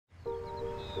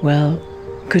Well,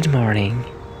 good morning.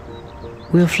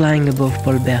 We're flying above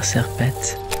Bert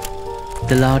Serpette,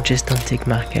 the largest antique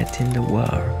market in the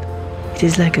world. It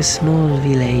is like a small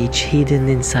village hidden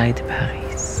inside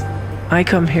Paris. I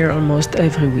come here almost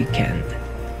every weekend.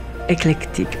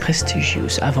 Eclectic,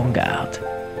 prestigious, avant-garde.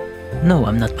 No,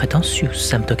 I'm not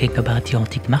pretentious. I'm talking about the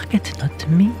antique market, not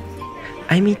me.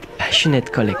 I meet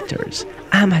passionate collectors,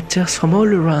 amateurs from all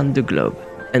around the globe,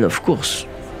 and of course,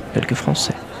 quelques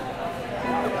Français.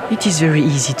 It is very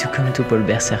easy to come to Bert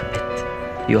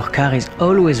Serpette. Your car is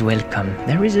always welcome.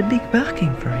 There is a big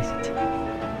parking for it.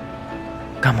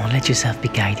 Come on, let yourself be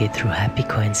guided through happy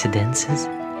coincidences,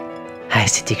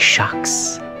 aesthetic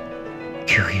shocks,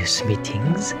 curious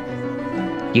meetings,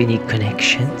 unique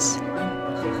connections.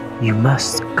 You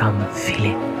must come feel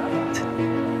it.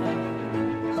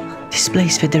 This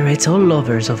place federates all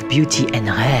lovers of beauty and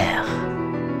rare.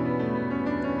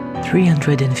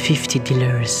 350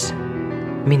 dealers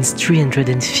means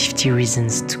 350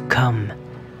 reasons to come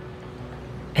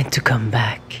and to come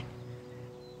back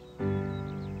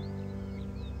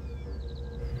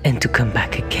and to come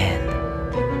back again.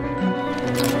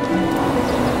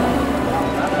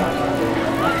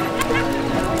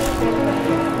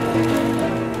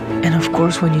 And of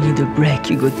course, when you need a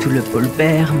break, you go to Le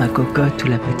Polbert, ma cocotte, ou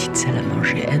la petite salle à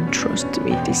manger. And trust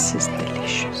me, this is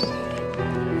delicious.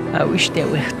 I wish there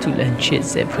were 2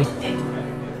 lunches every day.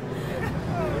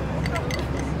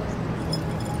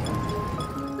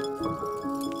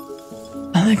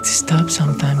 I like to stop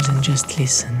sometimes and just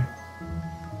listen.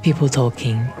 People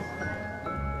talking,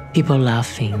 people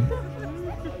laughing,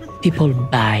 people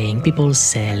buying, people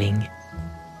selling.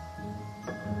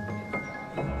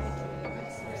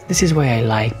 This is why I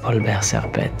like Bert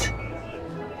Serpette.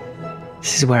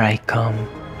 This is where I come,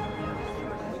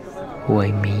 who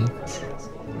I meet,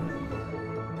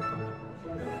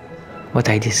 what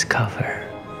I discover.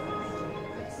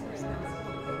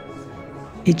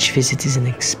 Each visit is an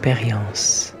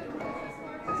experience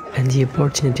and the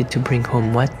opportunity to bring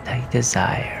home what I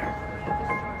desire,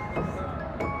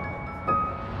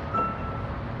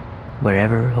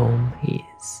 wherever home is.